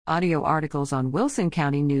Audio articles on Wilson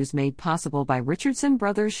County News made possible by Richardson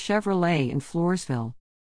Brothers Chevrolet in Floresville.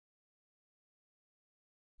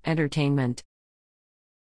 Entertainment.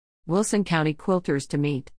 Wilson County Quilters to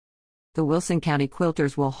meet. The Wilson County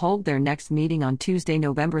Quilters will hold their next meeting on Tuesday,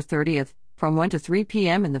 November 30th, from 1 to 3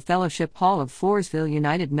 p.m. in the Fellowship Hall of Floresville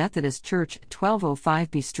United Methodist Church, 1205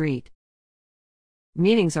 B Street.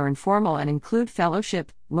 Meetings are informal and include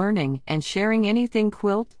fellowship, learning, and sharing anything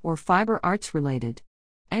quilt or fiber arts related.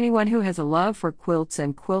 Anyone who has a love for quilts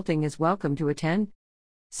and quilting is welcome to attend.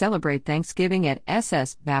 Celebrate Thanksgiving at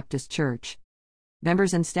SS Baptist Church.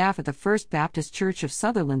 Members and staff at the First Baptist Church of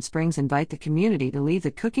Sutherland Springs invite the community to leave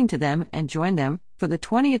the cooking to them and join them for the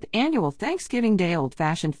 20th annual Thanksgiving Day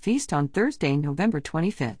Old-Fashioned Feast on Thursday, November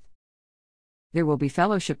 25th. There will be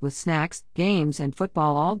fellowship with snacks, games, and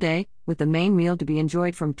football all day, with the main meal to be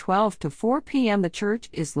enjoyed from 12 to 4 p.m. The church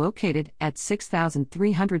is located at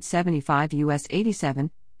 6375 US 87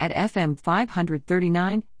 at FM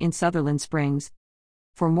 539 in Sutherland Springs.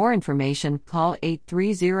 For more information, call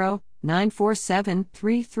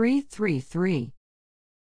 830-947-3333.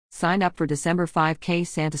 Sign up for December 5K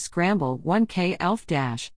Santa Scramble 1K Elf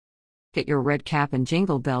Dash. Get your red cap and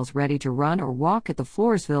jingle bells ready to run or walk at the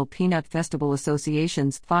Floresville Peanut Festival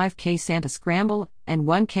Association's 5K Santa Scramble and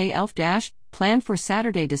 1K Elf Dash, planned for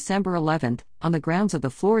Saturday, December 11th, on the grounds of the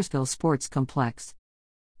Floresville Sports Complex.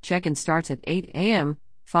 Check-in starts at 8 a.m.,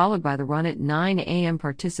 followed by the run at 9 a.m.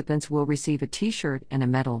 Participants will receive a t-shirt and a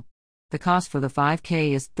medal. The cost for the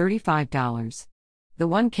 5K is $35. The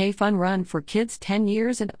 1K fun run for kids 10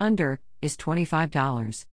 years and under is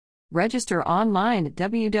 $25. Register online at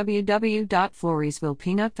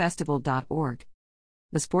www.floresvillepeanutfestival.org.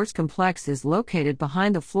 The sports complex is located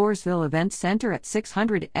behind the Floresville Event Center at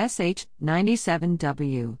 600 SH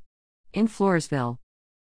 97W. In Floresville.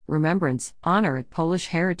 Remembrance, honor at Polish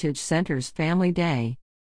Heritage Center's Family Day.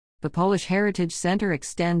 The Polish Heritage Center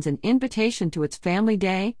extends an invitation to its Family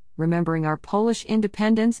Day, remembering our Polish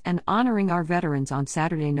independence and honoring our veterans on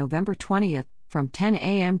Saturday, November 20th, from 10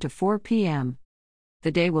 a.m. to 4 p.m.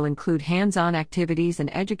 The day will include hands-on activities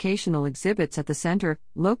and educational exhibits at the center,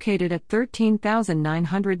 located at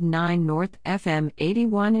 13909 North FM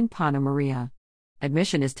 81 in Pana Maria.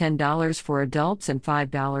 Admission is $10 for adults and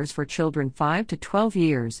 $5 for children 5 to 12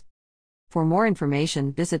 years. For more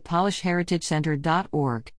information, visit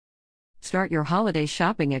polishheritagecenter.org. Start your holiday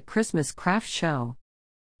shopping at Christmas Craft Show.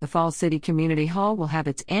 The Falls City Community Hall will have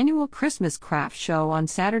its annual Christmas Craft Show on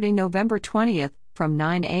Saturday, November 20th, from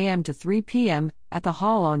 9 a.m. to 3 p.m. at the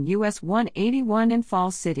hall on US 181 in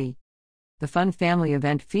Falls City. The fun family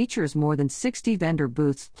event features more than 60 vendor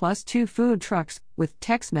booths plus 2 food trucks with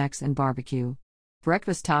Tex-Mex and barbecue.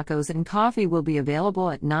 Breakfast tacos and coffee will be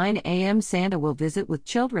available at 9 a.m. Santa will visit with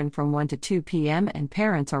children from 1 to 2 p.m. and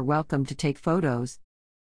parents are welcome to take photos.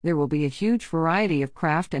 There will be a huge variety of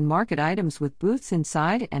craft and market items with booths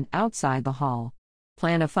inside and outside the hall.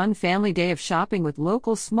 Plan a fun family day of shopping with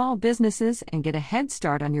local small businesses and get a head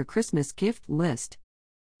start on your Christmas gift list.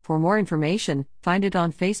 For more information, find it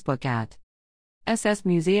on Facebook at SS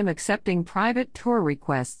Museum accepting private tour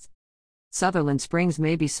requests. Sutherland Springs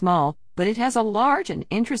may be small, but it has a large and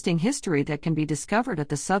interesting history that can be discovered at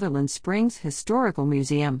the Sutherland Springs Historical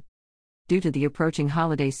Museum. Due to the approaching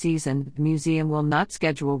holiday season, the museum will not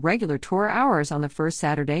schedule regular tour hours on the first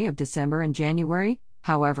Saturday of December and January.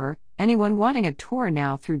 However, anyone wanting a tour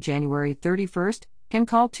now through January 31st can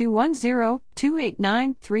call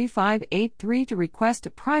 210-289-3583 to request a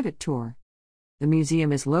private tour. The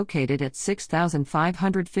museum is located at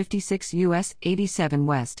 6556 US 87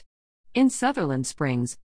 West. In Sutherland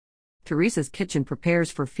Springs. Teresa's Kitchen prepares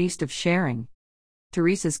for Feast of Sharing.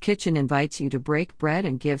 Teresa's Kitchen invites you to break bread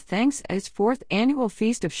and give thanks at its 4th annual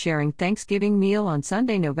Feast of Sharing Thanksgiving meal on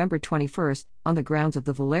Sunday, November 21st, on the grounds of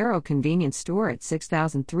the Valero Convenience Store at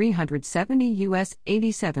 6370 US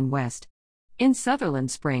 87 West. In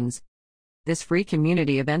Sutherland Springs. This free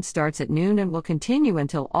community event starts at noon and will continue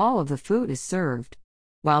until all of the food is served.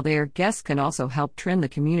 While there, guests can also help trim the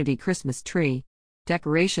community Christmas tree.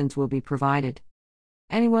 Decorations will be provided.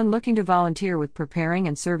 Anyone looking to volunteer with preparing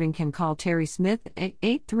and serving can call Terry Smith at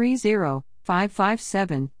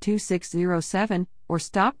 830-557-2607 or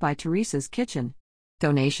stop by Teresa's Kitchen.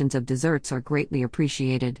 Donations of desserts are greatly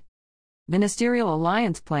appreciated. Ministerial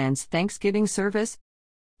Alliance plans Thanksgiving service.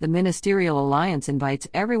 The Ministerial Alliance invites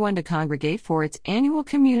everyone to congregate for its annual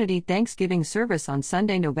community Thanksgiving service on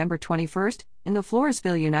Sunday, November 21st, in the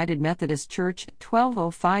Floresville United Methodist Church,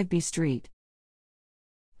 1205 B Street.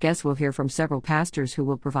 Guests will hear from several pastors who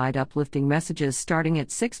will provide uplifting messages starting at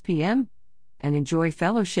 6 p.m. and enjoy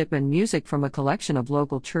fellowship and music from a collection of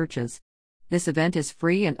local churches. This event is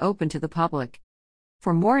free and open to the public.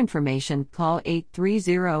 For more information, call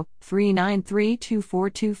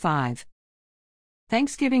 830-393-2425.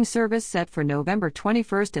 Thanksgiving service set for November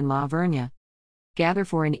 21st in La Vernia. Gather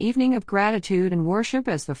for an evening of gratitude and worship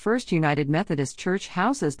as the First United Methodist Church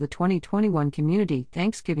houses the 2021 Community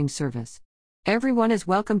Thanksgiving Service. Everyone is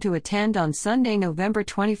welcome to attend on Sunday, November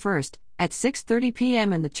 21st, at 6:30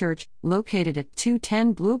 p.m. in the church, located at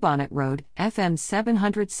 210 Bluebonnet Road, FM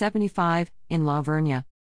 775, in La Vernia.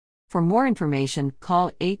 For more information,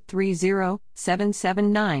 call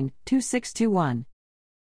 830-779-2621.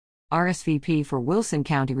 RSVP for Wilson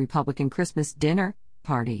County Republican Christmas Dinner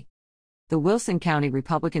Party. The Wilson County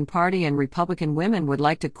Republican Party and Republican women would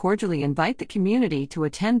like to cordially invite the community to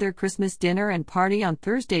attend their Christmas dinner and party on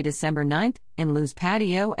Thursday, December 9th, in Lou's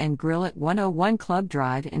Patio and Grill at 101 Club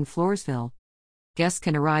Drive in Floresville. Guests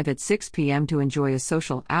can arrive at 6 p.m. to enjoy a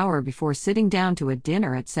social hour before sitting down to a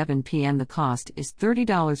dinner at 7 p.m. The cost is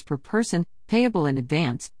 $30 per person, payable in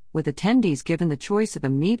advance, with attendees given the choice of a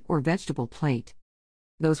meat or vegetable plate.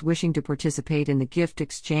 Those wishing to participate in the gift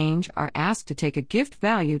exchange are asked to take a gift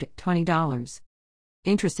valued at $20.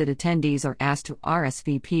 Interested attendees are asked to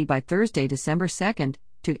RSVP by Thursday, December 2nd,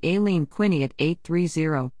 to Aileen Quinney at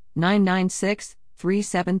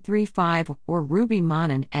 830-996-3735 or Ruby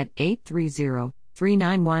Monin at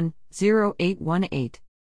 830-391-0818.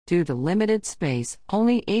 Due to limited space,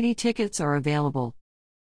 only 80 tickets are available.